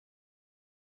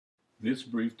This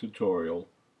brief tutorial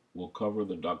will cover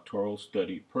the doctoral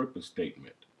study purpose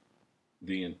statement,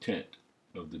 the intent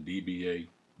of the DBA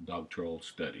doctoral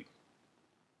study.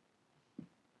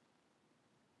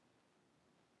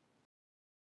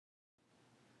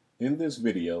 In this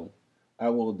video, I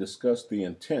will discuss the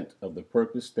intent of the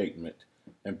purpose statement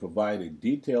and provide a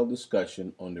detailed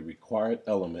discussion on the required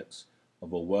elements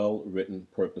of a well-written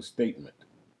purpose statement.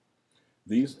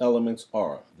 These elements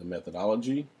are the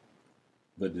methodology,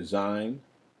 the design,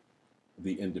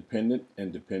 the independent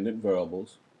and dependent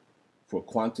variables for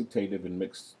quantitative and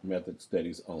mixed method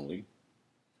studies only,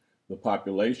 the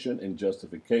population and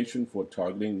justification for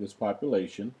targeting this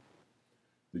population,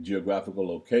 the geographical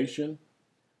location,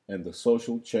 and the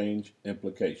social change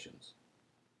implications.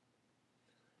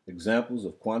 Examples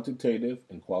of quantitative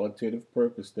and qualitative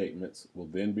purpose statements will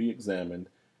then be examined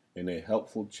and a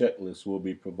helpful checklist will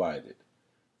be provided.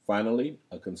 Finally,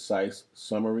 a concise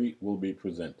summary will be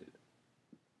presented.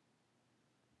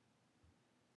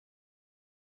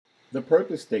 The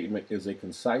purpose statement is a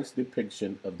concise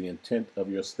depiction of the intent of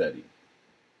your study.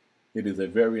 It is a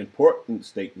very important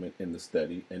statement in the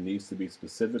study and needs to be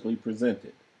specifically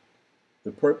presented.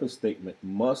 The purpose statement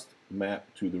must map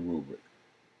to the rubric.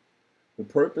 The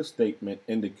purpose statement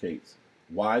indicates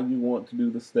why you want to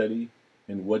do the study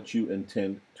and what you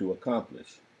intend to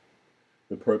accomplish.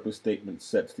 The purpose statement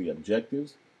sets the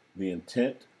objectives, the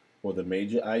intent, or the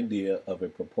major idea of a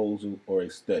proposal or a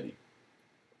study.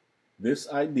 This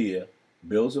idea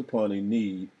builds upon a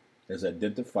need as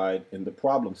identified in the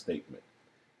problem statement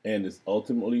and is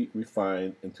ultimately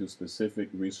refined into specific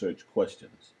research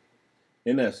questions.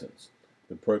 In essence,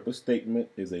 the purpose statement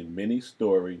is a mini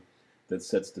story that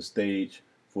sets the stage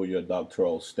for your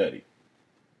doctoral study.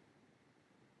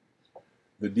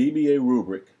 The DBA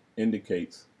rubric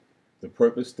indicates the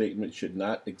purpose statement should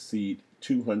not exceed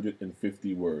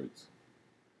 250 words.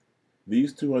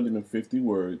 These 250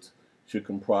 words should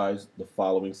comprise the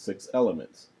following 6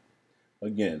 elements.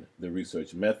 Again, the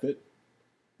research method,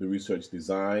 the research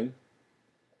design,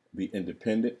 the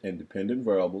independent and dependent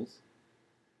variables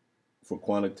for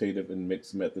quantitative and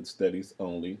mixed method studies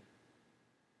only,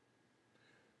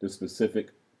 the specific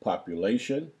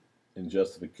population and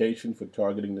justification for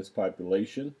targeting this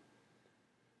population,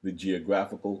 the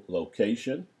geographical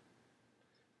location,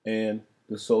 and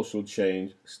the social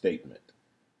change statement.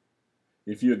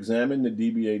 If you examine the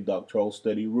DBA doctoral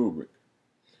study rubric,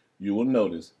 you will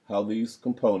notice how these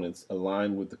components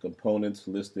align with the components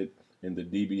listed in the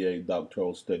DBA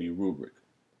doctoral study rubric.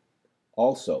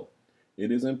 Also,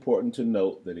 it is important to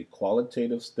note that a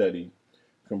qualitative study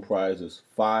comprises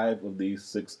 5 of these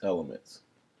 6 elements,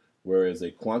 whereas a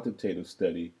quantitative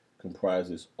study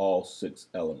comprises all 6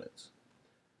 elements.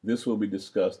 This will be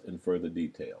discussed in further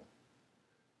detail.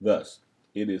 Thus,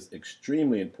 it is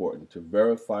extremely important to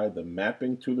verify the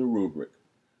mapping to the rubric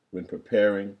when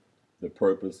preparing the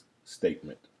purpose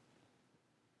statement.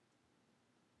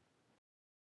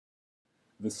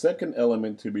 The second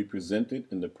element to be presented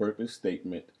in the purpose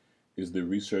statement is the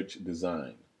research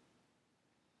design.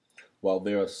 While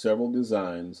there are several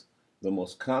designs, the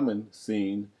most common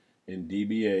seen in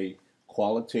DBA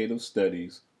qualitative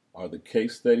studies are the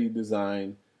case study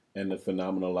design and the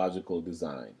phenomenological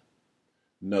design.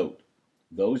 Note,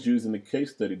 those using the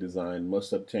case study design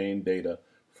must obtain data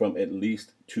from at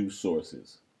least 2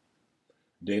 sources.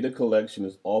 Data collection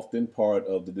is often part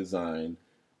of the design,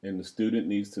 and the student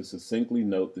needs to succinctly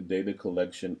note the data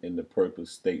collection in the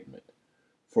purpose statement.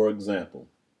 For example,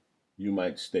 you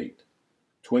might state,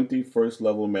 20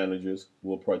 first-level managers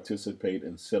will participate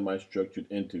in semi-structured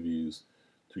interviews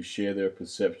to share their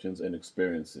perceptions and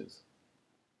experiences.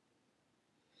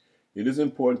 It is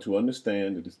important to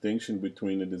understand the distinction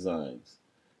between the designs,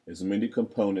 as many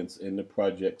components in the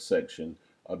project section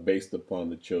are based upon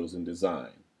the chosen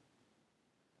design.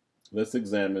 Let's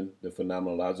examine the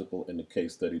phenomenological and the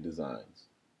case study designs.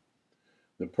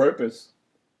 The purpose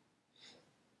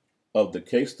of the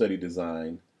case study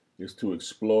design is to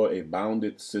explore a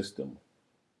bounded system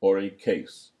or a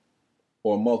case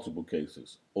or multiple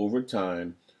cases over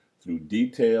time through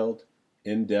detailed,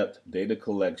 in-depth data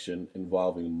collection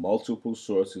involving multiple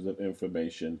sources of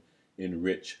information in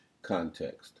rich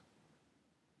context.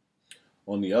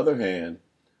 On the other hand,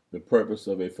 the purpose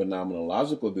of a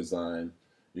phenomenological design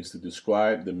is to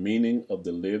describe the meaning of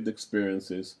the lived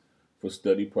experiences for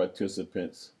study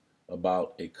participants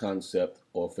about a concept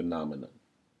or phenomenon.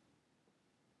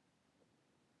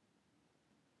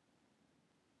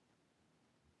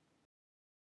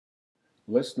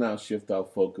 Let's now shift our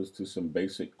focus to some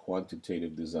basic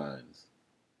quantitative designs.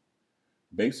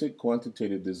 Basic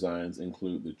quantitative designs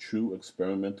include the true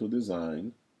experimental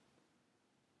design,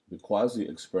 the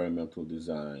quasi-experimental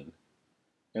design,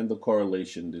 and the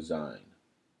correlation design.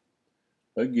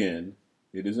 Again,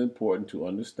 it is important to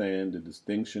understand the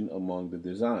distinction among the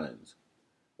designs,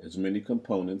 as many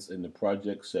components in the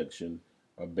project section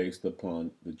are based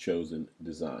upon the chosen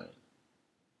design.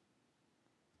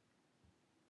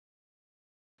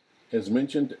 As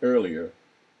mentioned earlier,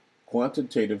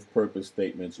 quantitative purpose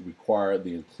statements require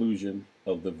the inclusion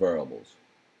of the variables.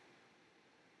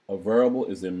 A variable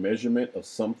is a measurement of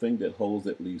something that holds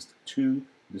at least two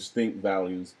distinct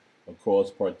values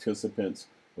across participants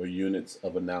or units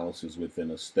of analysis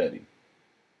within a study.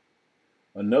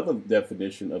 Another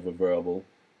definition of a variable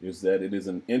is that it is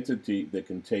an entity that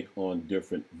can take on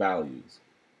different values.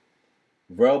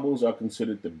 Variables are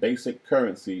considered the basic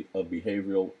currency of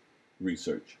behavioral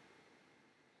research.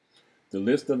 The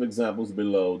list of examples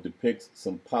below depicts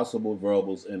some possible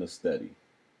variables in a study.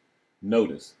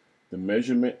 Notice, the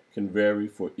measurement can vary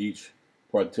for each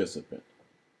participant.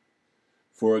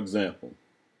 For example,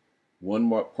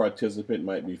 one participant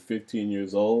might be 15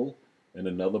 years old and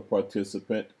another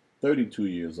participant 32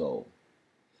 years old.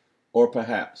 Or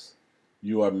perhaps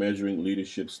you are measuring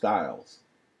leadership styles.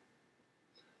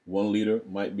 One leader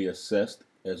might be assessed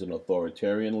as an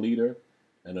authoritarian leader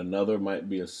and another might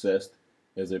be assessed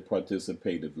as a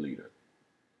participative leader.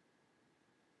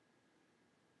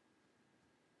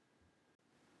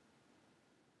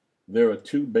 There are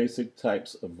two basic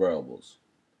types of variables,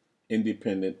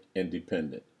 independent and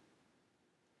dependent.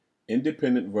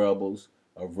 Independent variables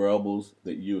are variables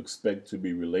that you expect to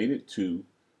be related to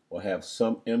or have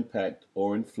some impact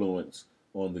or influence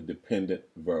on the dependent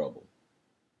variable.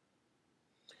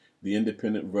 The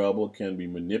independent variable can be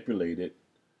manipulated,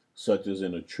 such as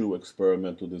in a true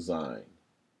experimental design,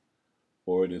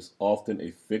 or it is often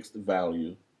a fixed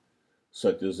value,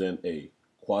 such as in a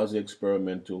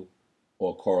quasi-experimental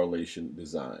or correlation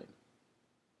design.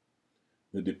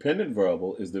 The dependent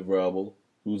variable is the variable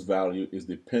whose value is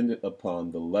dependent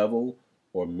upon the level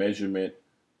or measurement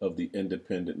of the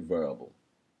independent variable.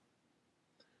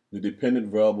 The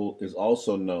dependent variable is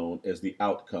also known as the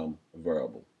outcome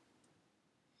variable.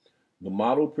 The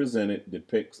model presented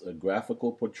depicts a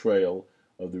graphical portrayal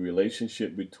of the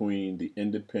relationship between the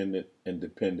independent and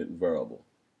dependent variable.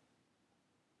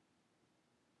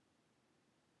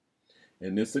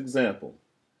 In this example,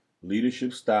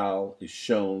 leadership style is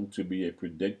shown to be a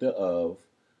predictor of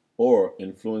or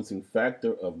influencing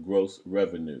factor of gross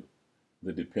revenue,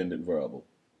 the dependent variable.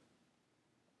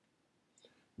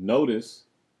 Notice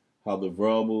how the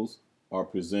variables are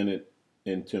presented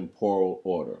in temporal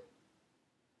order.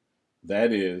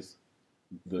 That is,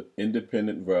 the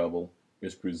independent variable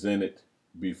is presented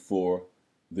before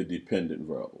the dependent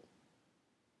variable.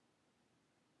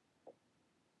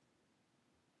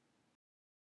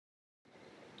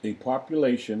 A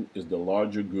population is the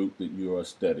larger group that you are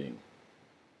studying.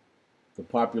 The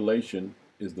population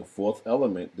is the fourth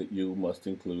element that you must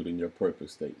include in your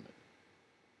purpose statement.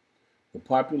 The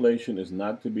population is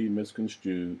not to be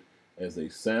misconstrued as a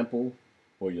sample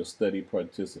or your study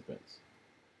participants.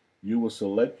 You will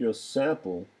select your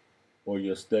sample or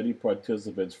your study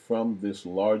participants from this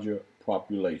larger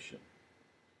population.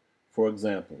 For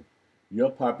example, your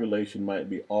population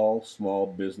might be all small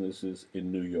businesses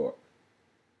in New York.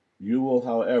 You will,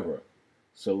 however,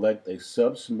 select a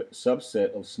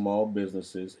subset of small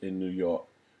businesses in New York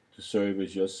to serve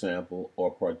as your sample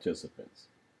or participants.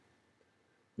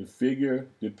 The figure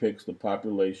depicts the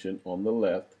population on the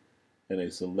left and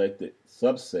a selected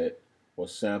subset or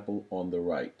sample on the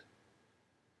right.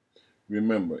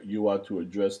 Remember, you are to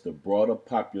address the broader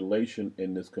population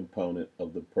in this component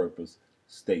of the purpose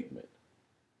statement.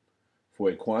 For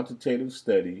a quantitative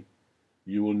study,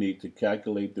 you will need to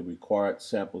calculate the required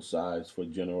sample size for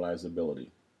generalizability.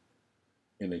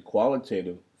 In a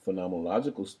qualitative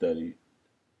phenomenological study,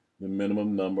 the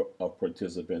minimum number of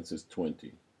participants is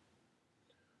 20.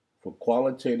 For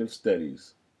qualitative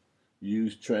studies,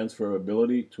 use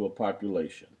transferability to a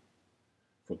population.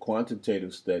 For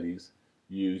quantitative studies,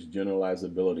 use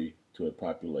generalizability to a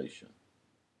population.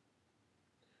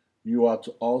 You are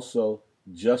to also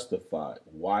justify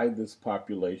why this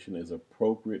population is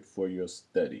appropriate for your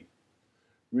study.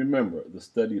 Remember, the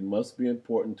study must be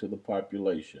important to the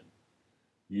population.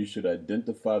 You should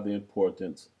identify the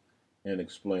importance and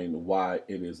explain why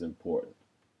it is important.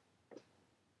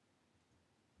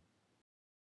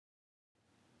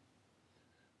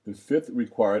 The fifth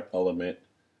required element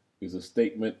is a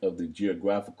statement of the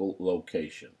geographical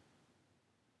location.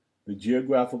 The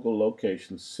geographical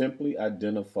location simply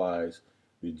identifies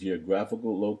the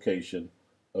geographical location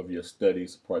of your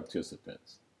study's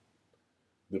participants.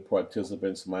 The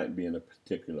participants might be in a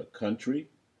particular country,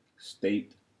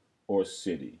 state, or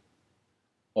city.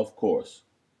 Of course,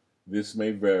 this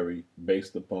may vary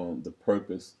based upon the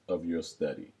purpose of your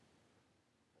study.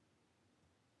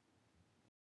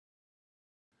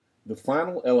 The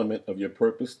final element of your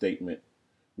purpose statement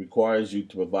requires you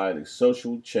to provide a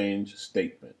social change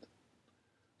statement.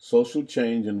 Social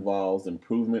change involves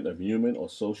improvement of human or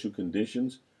social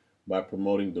conditions by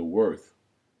promoting the worth,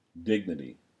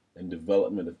 dignity, and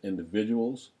development of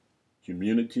individuals,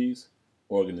 communities,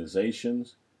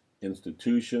 organizations,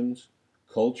 institutions,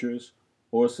 cultures,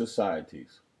 or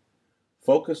societies.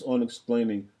 Focus on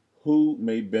explaining who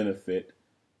may benefit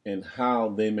and how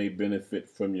they may benefit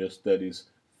from your study's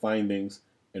findings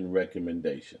and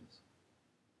recommendations.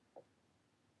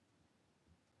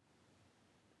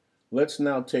 Let's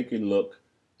now take a look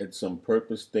at some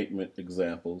purpose statement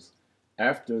examples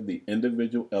after the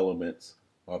individual elements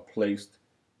are placed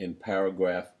in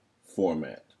paragraph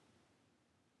format.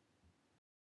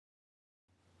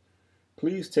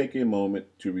 Please take a moment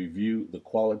to review the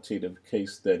qualitative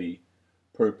case study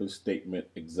purpose statement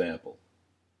example.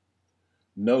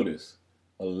 Notice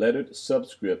a lettered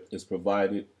subscript is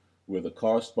provided where the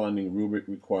corresponding rubric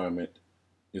requirement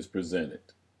is presented.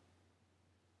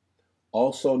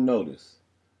 Also notice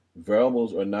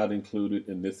variables are not included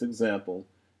in this example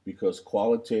because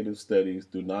qualitative studies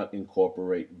do not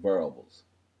incorporate variables.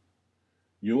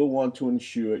 You will want to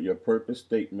ensure your purpose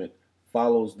statement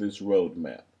follows this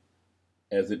roadmap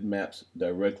as it maps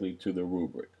directly to the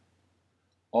rubric.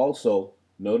 Also,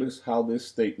 notice how this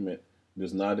statement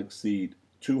does not exceed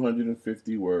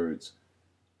 250 words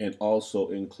and also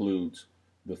includes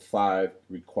the 5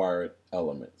 required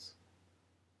elements.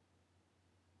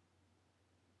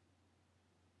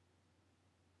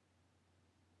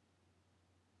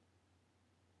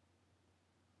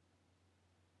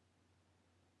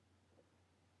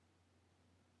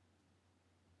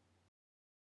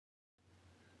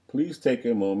 Please take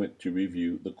a moment to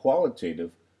review the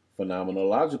qualitative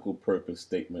phenomenological purpose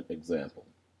statement example.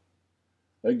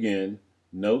 Again,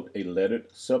 note a lettered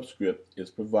subscript is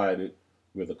provided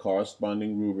where the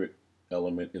corresponding rubric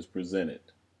element is presented.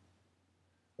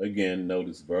 Again,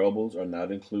 notice variables are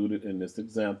not included in this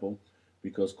example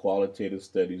because qualitative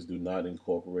studies do not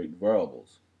incorporate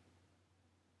variables.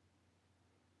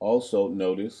 Also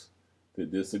notice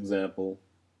that this example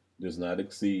does not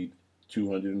exceed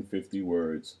 250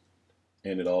 words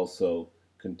and it also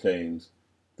contains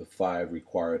the 5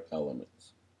 required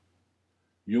elements.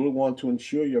 You will want to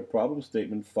ensure your problem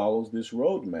statement follows this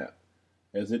roadmap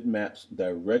as it maps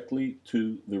directly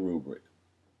to the rubric.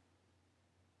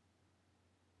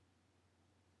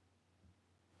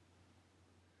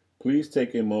 Please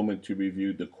take a moment to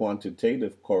review the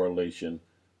quantitative correlation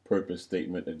purpose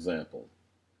statement example.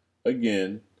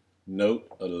 Again, note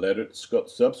a lettered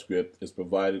subscript is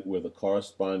provided where the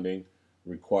corresponding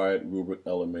required rubric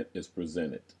element is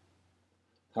presented.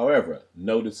 However,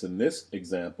 notice in this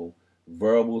example,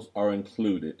 variables are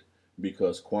included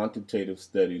because quantitative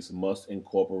studies must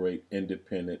incorporate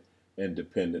independent and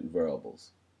dependent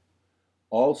variables.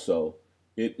 Also,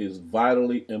 it is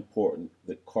vitally important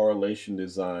that correlation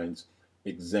designs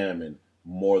examine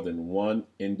more than one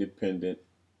independent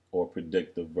or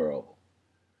predictive variable.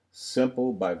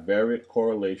 Simple bivariate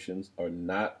correlations are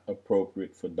not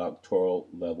appropriate for doctoral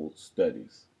level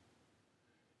studies.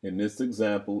 In this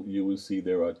example, you will see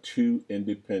there are 2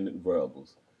 independent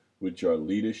variables, which are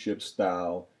leadership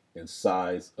style and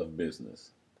size of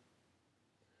business.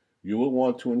 You will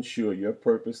want to ensure your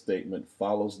purpose statement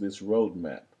follows this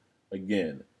roadmap,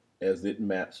 again, as it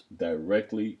maps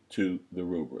directly to the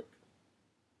rubric.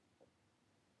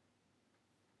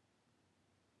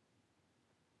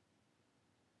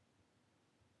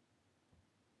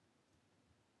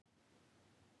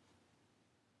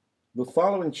 The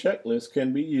following checklist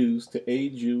can be used to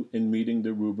aid you in meeting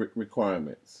the rubric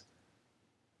requirements.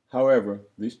 However,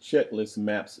 this checklist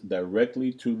maps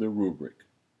directly to the rubric.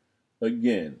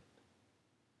 Again,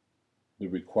 the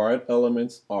required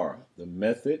elements are the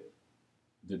method,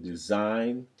 the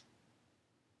design,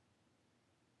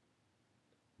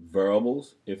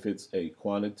 variables if it's a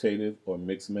quantitative or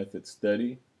mixed method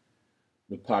study,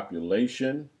 the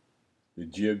population, the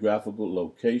geographical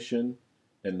location,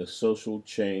 and the social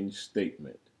change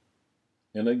statement.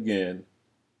 And again,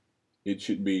 it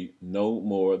should be no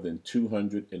more than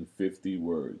 250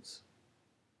 words.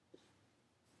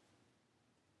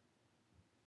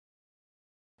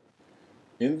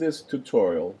 In this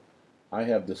tutorial, I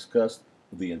have discussed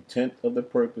the intent of the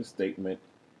purpose statement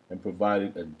and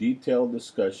provided a detailed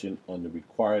discussion on the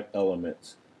required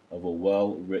elements of a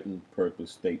well-written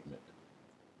purpose statement.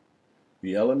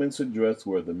 The elements addressed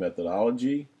were the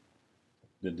methodology,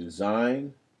 the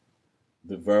design,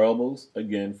 The variables,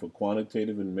 again, for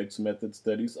quantitative and mixed method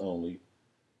studies only,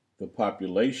 the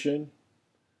population,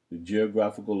 the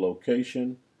geographical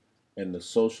location, and the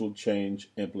social change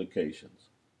implications.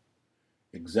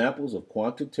 Examples of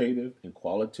quantitative and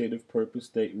qualitative purpose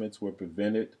statements were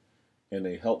presented and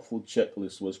a helpful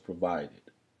checklist was provided.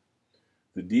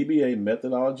 The DBA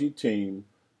methodology team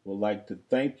would like to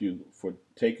thank you for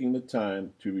taking the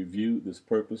time to review this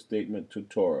purpose statement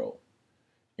tutorial,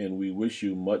 and we wish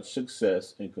you much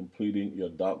success in completing your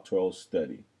doctoral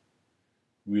study.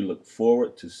 We look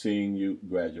forward to seeing you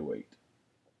graduate.